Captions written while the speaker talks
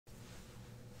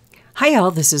Hi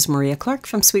all, this is Maria Clark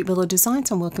from Sweet Willow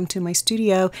Designs and welcome to my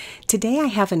studio. Today I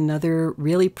have another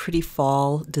really pretty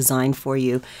fall design for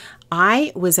you.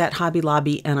 I was at Hobby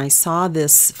Lobby and I saw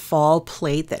this fall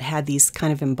plate that had these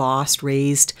kind of embossed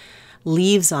raised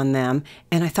leaves on them,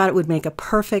 and I thought it would make a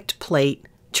perfect plate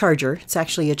charger. It's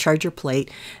actually a charger plate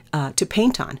to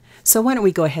paint on. So why don't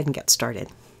we go ahead and get started.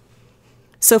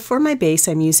 So for my base,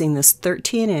 I'm using this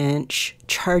 13-inch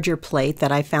charger plate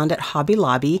that I found at Hobby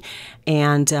Lobby,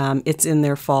 and was in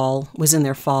their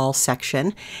fall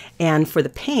section. And for the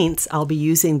paints, I'll be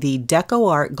using the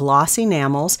DecoArt glossy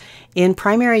enamels in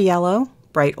primary yellow,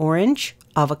 bright orange,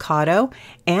 avocado,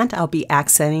 and I'll be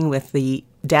accenting with the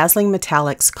Dazzling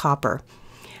Metallics copper.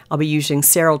 I'll be using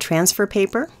Serral transfer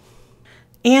paper.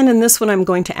 And in this one, I'm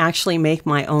going to actually make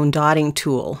my own dotting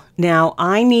tool. Now,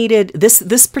 I needed,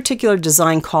 this particular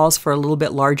design calls for a little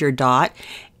bit larger dot,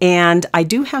 and I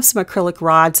do have some acrylic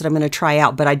rods that I'm going to try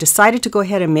out, but I decided to go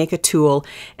ahead and make a tool,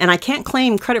 and I can't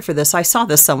claim credit for this. I saw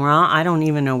this somewhere. I don't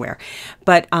even know where.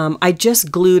 But I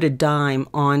just glued a dime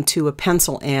onto a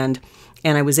pencil end,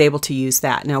 and I was able to use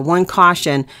that. Now, one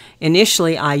caution,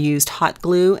 initially I used hot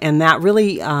glue, and that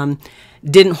really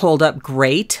didn't hold up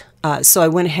great. So I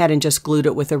went ahead and just glued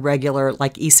it with a regular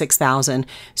like E6000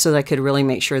 so that I could really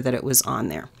make sure that it was on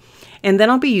there. And then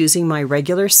I'll be using my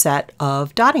regular set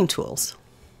of dotting tools.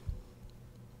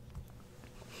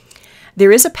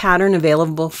 There is a pattern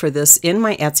available for this in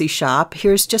my Etsy shop.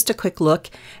 Here's just a quick look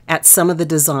at some of the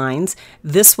designs.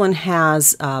 This one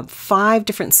has 5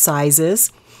 different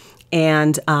sizes,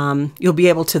 and you'll be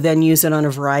able to then use it on a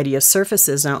variety of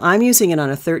surfaces. Now, I'm using it on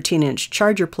a 13-inch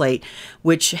charger plate,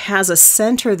 which has a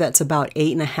center that's about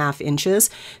 8.5 inches.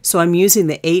 So I'm using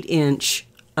the 8-inch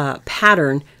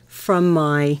pattern from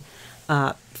the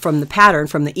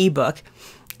eBook.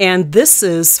 And this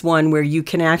is one where you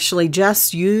can actually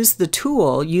just use the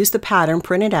tool, use the pattern,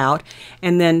 print it out,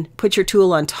 and then put your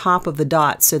tool on top of the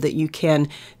dot so that you can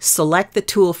select the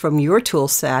tool from your tool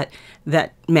set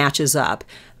that matches up.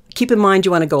 Keep in mind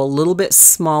you want to go a little bit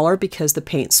smaller because the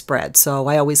paint spreads, so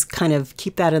I always kind of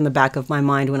keep that in the back of my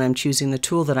mind when I'm choosing the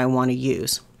tool that I want to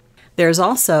use. There's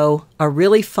also a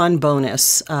really fun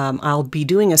bonus. I'll be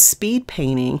doing a speed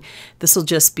painting. This will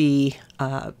just be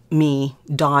me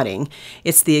dotting.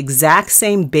 It's the exact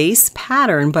same base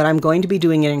pattern, but I'm going to be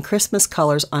doing it in Christmas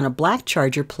colors on a black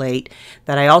charger plate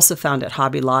that I also found at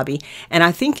Hobby Lobby. And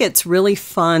I think it's really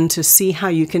fun to see how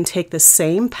you can take the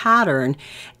same pattern,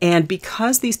 and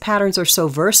because these patterns are so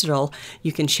versatile,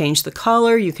 you can change the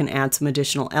color, you can add some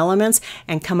additional elements,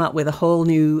 and come up with a whole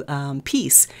new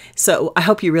piece. So I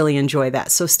hope you really enjoy that.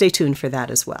 So stay tuned for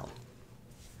that as well.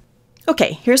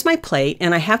 Okay, here's my plate,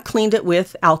 and I have cleaned it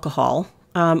with alcohol.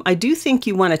 I do think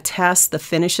you want to test the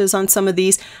finishes on some of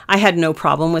these. I had no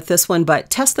problem with this one, but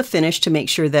test the finish to make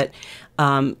sure that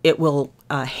it will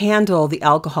handle the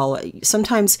alcohol.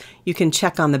 Sometimes you can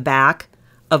check on the back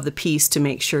of the piece to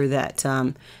make sure that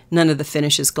none of the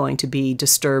finish is going to be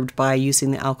disturbed by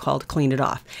using the alcohol to clean it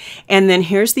off. And then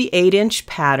here's the 8-inch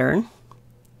pattern,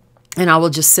 and I will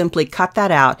just simply cut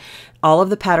that out. All of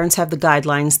the patterns have the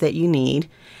guidelines that you need.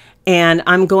 And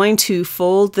I'm going to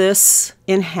fold this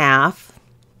in half.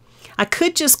 I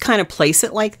could just kind of place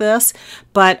it like this,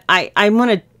 but I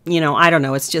want to, I don't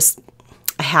know, it's just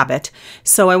a habit.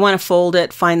 So I want to fold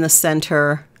it, find the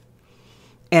center,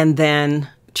 and then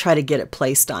try to get it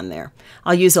placed on there.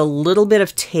 I'll use a little bit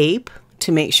of tape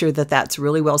to make sure that that's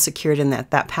really well secured and that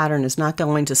that pattern is not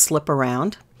going to slip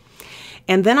around.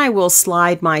 And then I will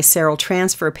slide my Serral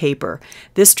transfer paper.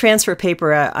 This transfer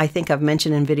paper, I think I've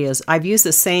mentioned in videos, I've used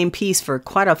the same piece for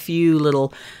quite a few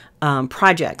little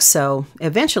projects. So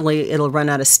eventually it'll run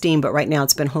out of steam, but right now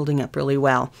it's been holding up really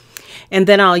well. And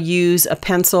then I'll use a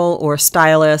pencil or a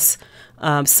stylus,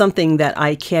 something that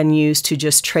I can use to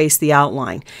just trace the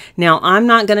outline. Now, I'm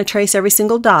not going to trace every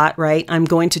single dot, right? I'm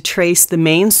going to trace the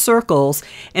main circles.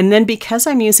 And then because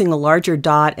I'm using a larger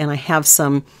dot and I have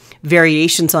some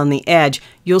variations on the edge,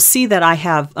 you'll see that I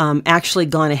have actually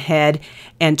gone ahead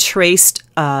and traced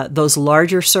those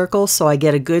larger circles so I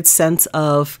get a good sense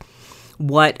of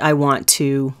what I want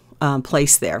to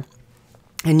place there.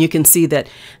 And you can see that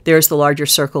there's the larger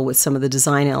circle with some of the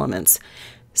design elements.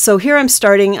 So here I'm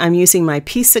using my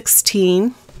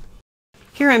P16.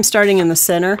 Here I'm starting in the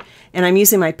center, and I'm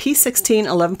using my P16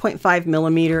 11.5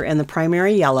 millimeter and the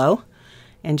primary yellow,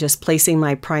 and just placing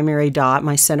my primary dot,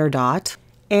 my center dot.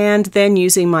 And then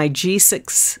using my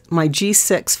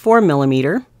G6 4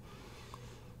 millimeter,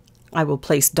 I will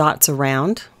place dots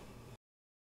around.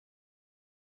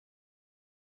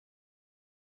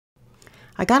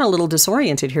 I got a little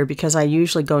disoriented here because I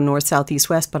usually go north, south, east,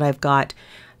 west, but I've got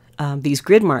these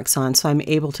grid marks on, so I'm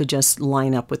able to just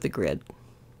line up with the grid.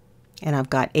 And I've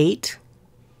got 8.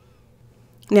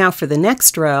 Now for the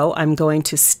next row, I'm going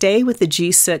to stay with the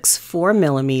G6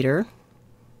 4mm,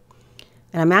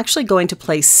 and I'm actually going to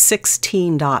place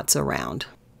 16 dots around.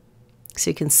 So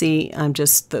you can see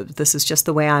this is just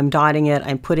the way I'm dotting it.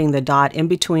 I'm putting the dot in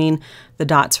between the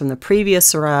dots from the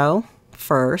previous row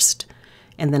first,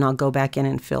 and then I'll go back in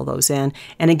and fill those in.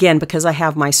 And again, because I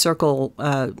have my circle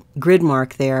grid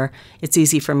mark there, it's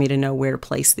easy for me to know where to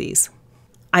place these.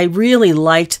 I really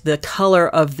liked the color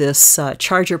of this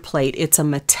charger plate. It's a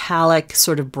metallic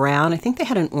sort of brown. I think they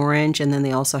had an orange and then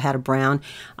they also had a brown.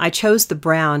 I chose the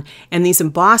brown, and these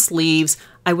embossed leaves,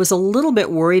 I was a little bit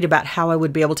worried about how I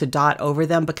would be able to dot over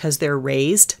them because they're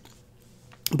raised,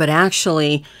 but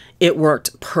actually it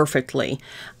worked perfectly.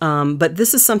 But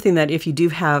this is something that if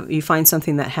you find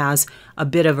something that has a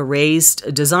bit of a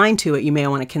raised design to it, you may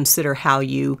want to consider how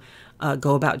you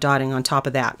go about dotting on top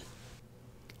of that.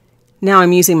 Now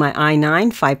I'm using my I9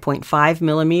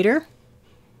 5.5mm,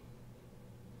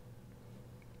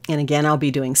 and again I'll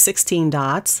be doing 16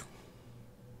 dots.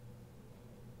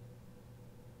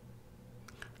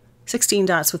 16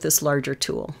 dots with this larger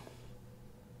tool.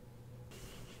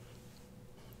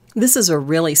 This is a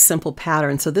really simple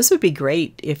pattern, so this would be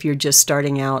great if you're just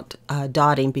starting out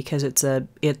dotting, because it's a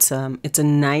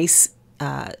nice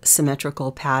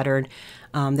symmetrical pattern.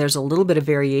 There's a little bit of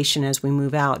variation as we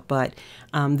move out, but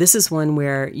this is one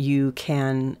where you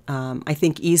can, I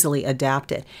think, easily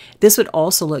adapt it. This would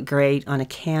also look great on a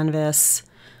canvas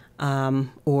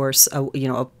or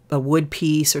a wood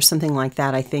piece or something like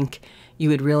that. I think you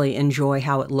would really enjoy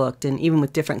how it looked, and even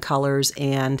with different colors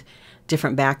and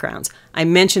different backgrounds. I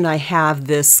mentioned I have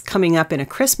this coming up in a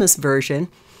Christmas version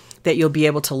that you'll be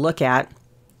able to look at.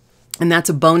 And that's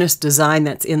a bonus design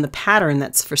that's in the pattern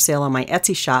that's for sale on my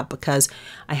Etsy shop, because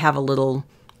I have a little,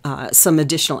 some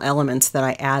additional elements that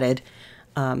I added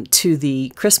to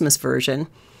the Christmas version.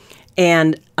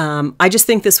 And I just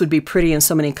think this would be pretty in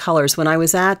so many colors. When I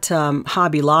was at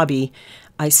Hobby Lobby,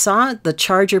 I saw the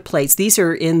charger plates. These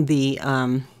are in the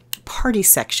party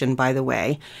section, by the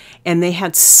way, and they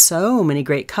had so many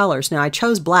great colors. Now I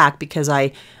chose black because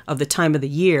of the time of the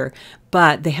year,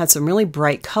 but they had some really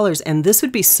bright colors, and this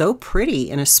would be so pretty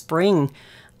in a spring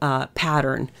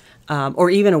pattern or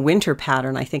even a winter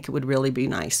pattern. I think it would really be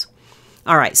nice.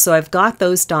 All right, so I've got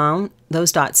those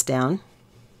dots down.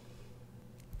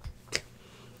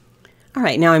 All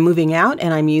right, now I'm moving out,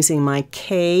 and I'm using my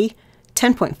K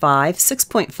 10.5,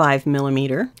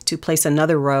 6.5mm to place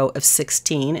another row of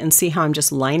 16, and see how I'm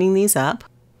just lining these up.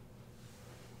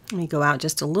 Let me go out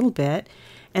just a little bit,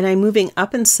 and I'm moving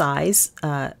up in size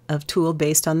of tool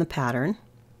based on the pattern.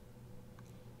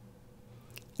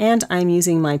 And I'm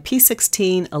using my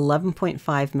P16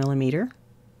 11.5mm,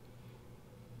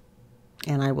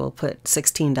 and I will put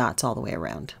 16 dots all the way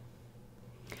around.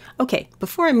 Okay,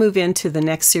 before I move into the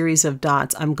next series of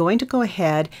dots, I'm going to go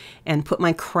ahead and put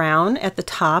my crown at the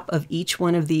top of each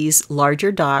one of these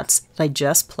larger dots that I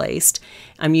just placed.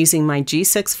 I'm using my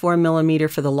G6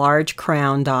 4mm for the large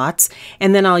crown dots,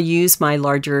 and then I'll use my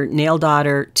larger nail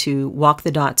dotter to walk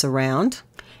the dots around,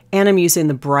 and I'm using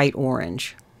the bright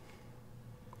orange.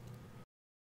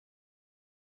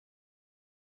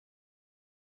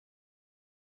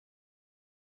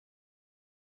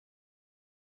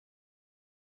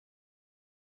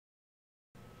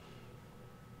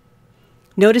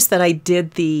 Notice that I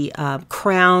did the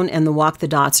crown and the walk the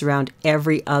dots around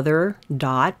every other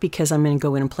dot, because I'm going to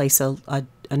go in and place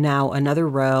now another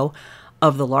row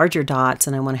of the larger dots,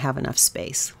 and I want to have enough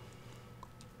space.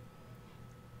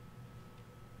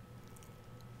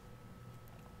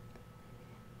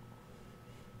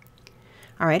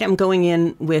 All right, I'm going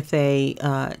in with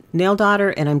a nail dotter,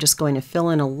 and I'm just going to fill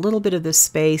in a little bit of this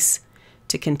space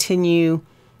to continue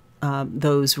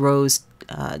those rows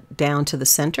down to the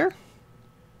center.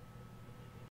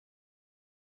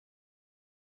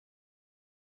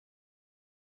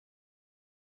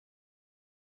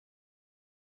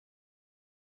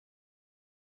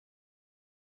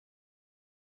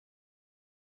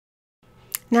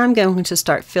 Now I'm going to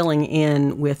start filling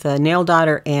in with a nail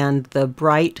dotter and the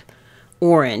bright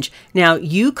orange. Now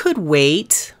you could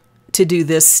wait to do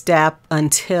this step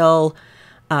until,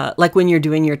 like when you're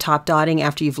doing your top dotting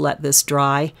after you've let this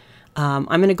dry. I'm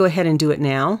going to go ahead and do it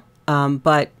now,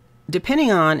 but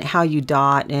depending on how you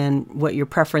dot and what your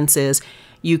preference is,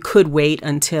 you could wait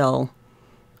until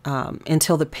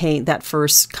the paint, that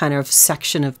first kind of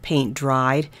section of paint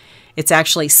dried. It's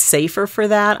actually safer for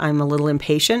that. I'm a little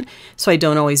impatient, so I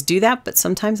don't always do that, but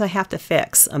sometimes I have to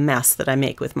fix a mess that I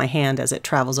make with my hand as it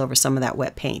travels over some of that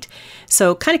wet paint.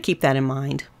 So kind of keep that in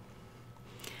mind.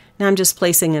 Now I'm just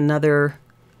placing another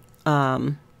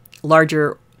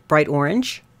larger bright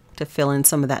orange to fill in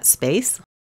some of that space.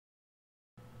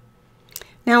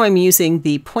 Now I'm using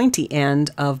the pointy end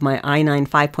of my I9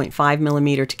 5.5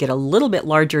 millimeter to get a little bit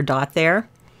larger dot there.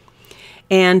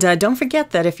 And don't forget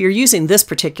that if you're using this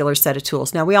particular set of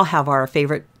tools, now we all have our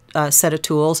favorite set of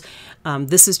tools.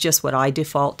 This is just what I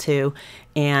default to,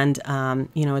 and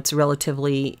you know, it's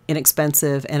relatively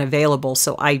inexpensive and available,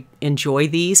 so I enjoy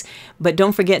these. But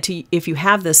don't forget to, if you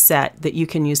have this set, that you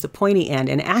can use the pointy end,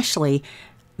 and actually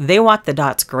they walk the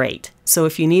dots great. So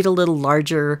if you need a little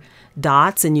larger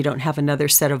dots and you don't have another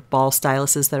set of ball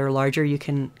styluses that are larger, you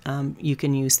can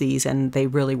use these, and they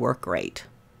really work great.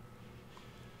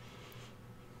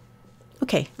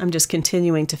 Okay, I'm just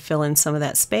continuing to fill in some of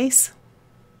that space.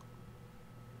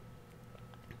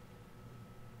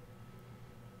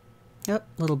 Yep,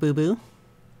 little boo-boo.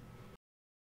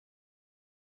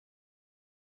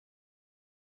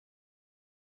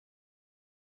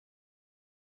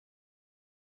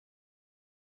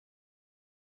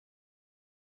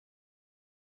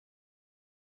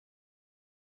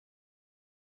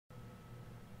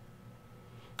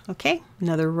 Okay,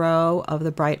 another row of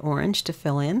the bright orange to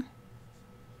fill in.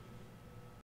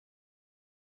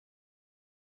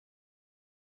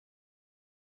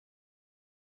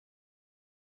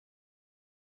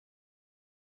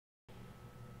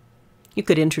 You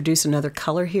could introduce another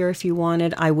color here if you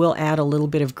wanted. I will add a little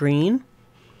bit of green.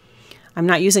 I'm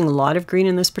not using a lot of green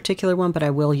in this particular one, but I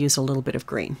will use a little bit of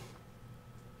green.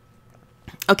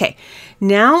 Okay,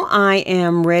 now I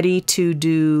am ready to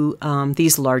do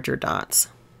these larger dots.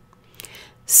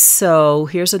 So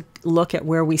here's a look at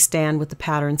where we stand with the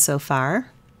pattern so far.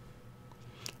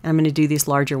 I'm going to do these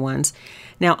larger ones.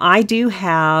 Now I do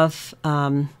have,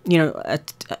 you know,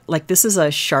 like this is a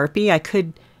Sharpie. I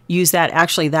could use that.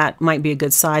 Actually, that might be a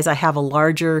good size. I have a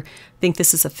larger, I think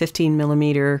this is a 15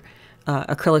 millimeter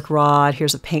acrylic rod.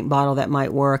 Here's a paint bottle that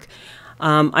might work.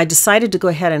 I decided to go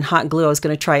ahead and hot glue. I was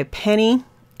going to try a penny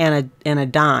and a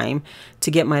dime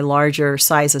to get my larger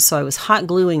sizes. So I was hot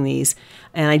gluing these,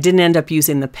 and I didn't end up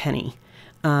using the penny.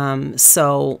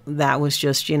 So that was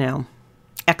just, you know,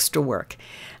 extra work.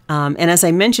 And as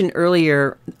I mentioned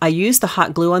earlier, I used the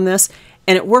hot glue on this,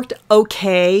 and it worked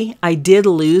okay. I did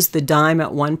lose the dime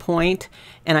at one point,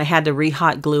 and I had to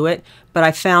re-hot glue it, but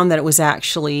I found that it was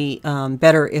actually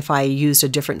better if I used a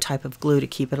different type of glue to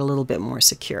keep it a little bit more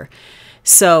secure.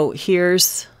 So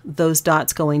here's those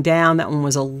dots going down. That one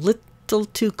was a little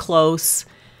too close,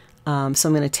 so I'm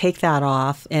going to take that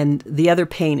off, and the other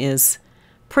paint is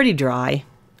pretty dry,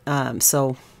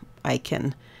 so I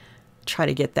can try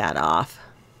to get that off.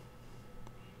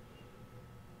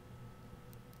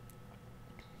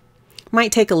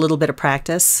 Might take a little bit of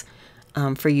practice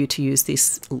for you to use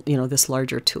these, you know, this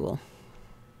larger tool.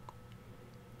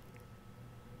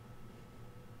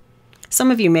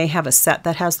 Some of you may have a set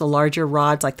that has the larger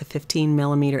rods, like the 15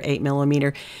 millimeter, 8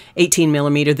 millimeter, 18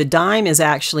 millimeter. The dime is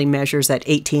actually measures at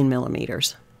 18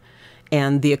 millimeters.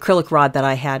 And the acrylic rod that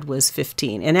I had was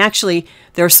 15. And actually,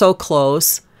 they're so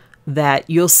close that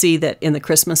you'll see that in the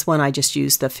Christmas one, I just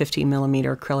used the 15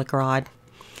 millimeter acrylic rod.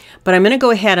 But I'm going to go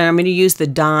ahead and I'm going to use the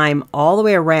dime all the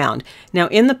way around. Now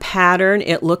in the pattern,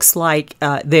 it looks like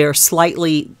they're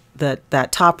slightly,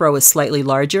 that top row is slightly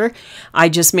larger. I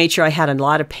just made sure I had a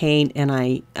lot of paint, and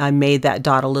I made that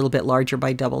dot a little bit larger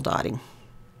by double dotting.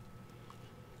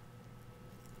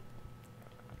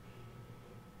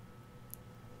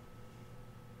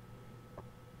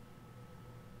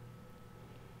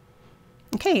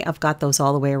 Okay, I've got those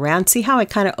all the way around. See how I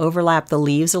kind of overlap the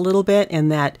leaves a little bit,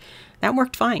 and that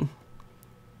worked fine.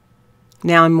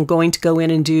 Now I'm going to go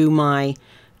in and do my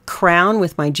crown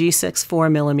with my G6 4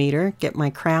 millimeter, get my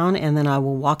crown, and then I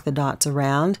will walk the dots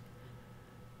around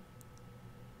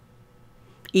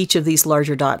each of these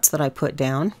larger dots that I put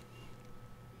down.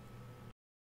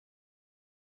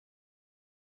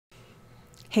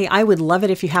 Hey, I would love it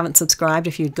if you haven't subscribed,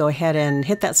 if you'd go ahead and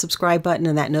hit that subscribe button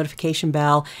and that notification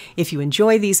bell. If you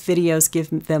enjoy these videos, give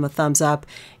them a thumbs up.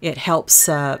 It helps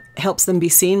them be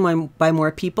seen by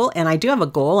more people. And I do have a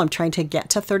goal. I'm trying to get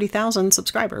to 30,000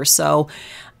 subscribers. So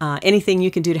anything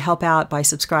you can do to help out by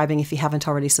subscribing, if you haven't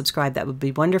already subscribed, that would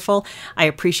be wonderful. I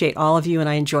appreciate all of you, and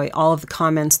I enjoy all of the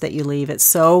comments that you leave. It's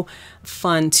so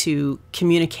fun to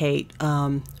communicate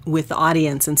with the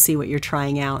audience and see what you're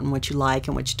trying out and what you like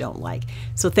and what you don't like.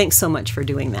 So thanks so much for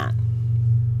doing that.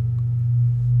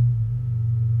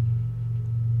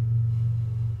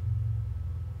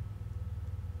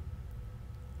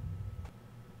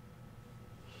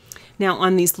 Now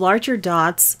on these larger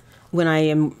dots, when I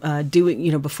am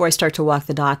doing, before I start to walk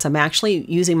the dots, I'm actually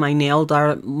using my nail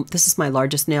dot. This is my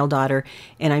largest nail dotter,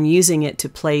 and I'm using it to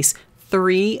place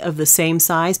 3 of the same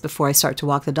size before I start to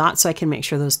walk the dots, so I can make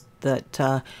sure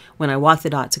that when I walk the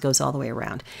dots, it goes all the way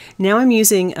around. Now I'm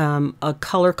using a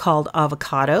color called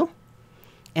Avocado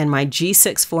and my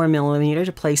G6 4mm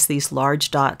to place these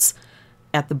large dots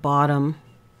at the bottom,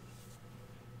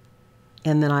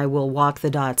 and then I will walk the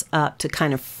dots up to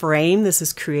kind of frame. This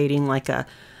is creating like a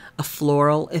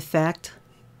floral effect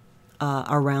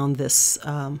around this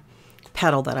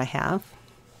petal that I have.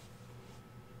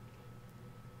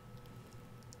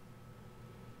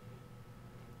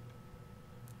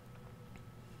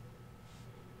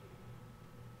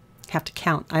 Have to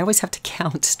count. I always have to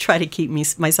count to try to keep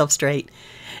myself straight.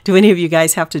 Do any of you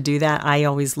guys have to do that? I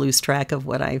always lose track of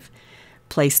what I've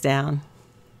placed down.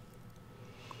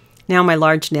 Now my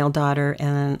large nail dotter,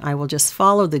 and I will just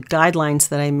follow the guidelines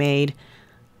that I made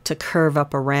to curve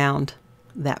up around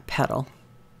that petal.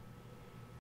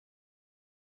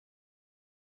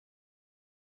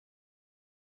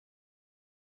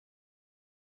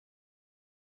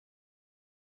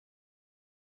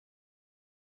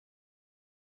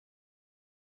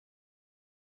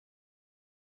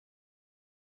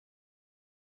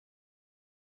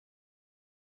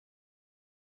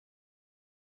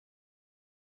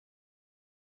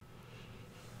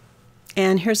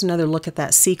 And here's another look at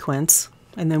that sequence,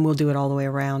 and then we'll do it all the way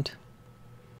around.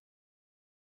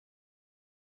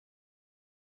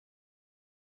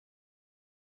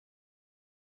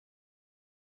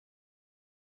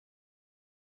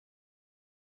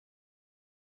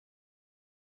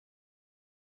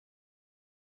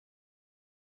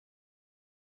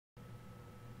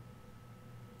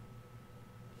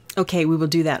 Okay, we will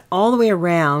do that all the way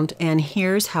around, and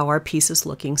here's how our piece is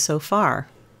looking so far.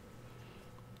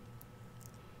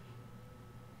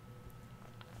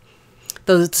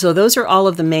 So those are all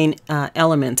of the main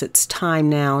elements. It's time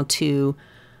now to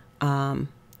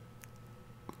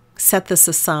set this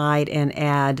aside and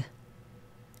add,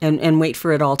 and wait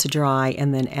for it all to dry,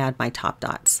 and then add my top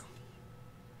dots.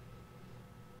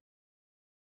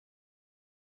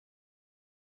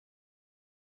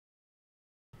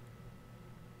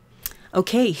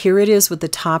 Okay, here it is with the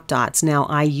top dots. Now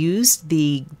I used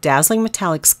the Dazzling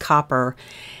Metallics copper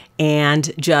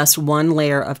and just 1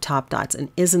 layer of top dots, and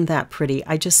isn't that pretty?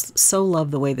 I just so love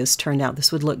the way this turned out.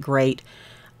 This would look great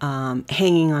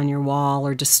hanging on your wall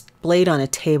or displayed on a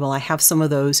table. I have some of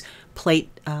those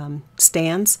plate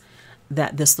stands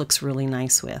that this looks really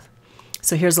nice with.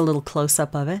 So here's a little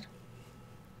close-up of it.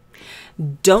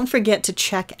 Don't forget to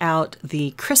check out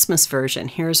the Christmas version.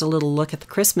 Here's a little look at the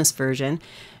Christmas version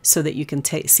so that you can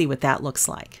see what that looks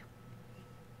like.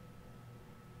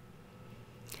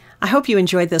 I hope you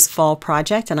enjoyed this fall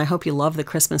project, and I hope you love the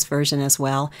Christmas version as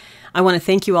well. I want to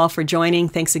thank you all for joining.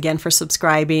 Thanks again for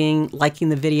subscribing, liking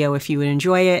the video if you would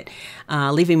enjoy it,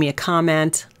 leaving me a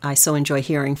comment. I so enjoy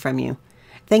hearing from you.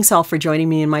 Thanks all for joining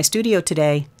me in my studio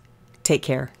today. Take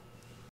care.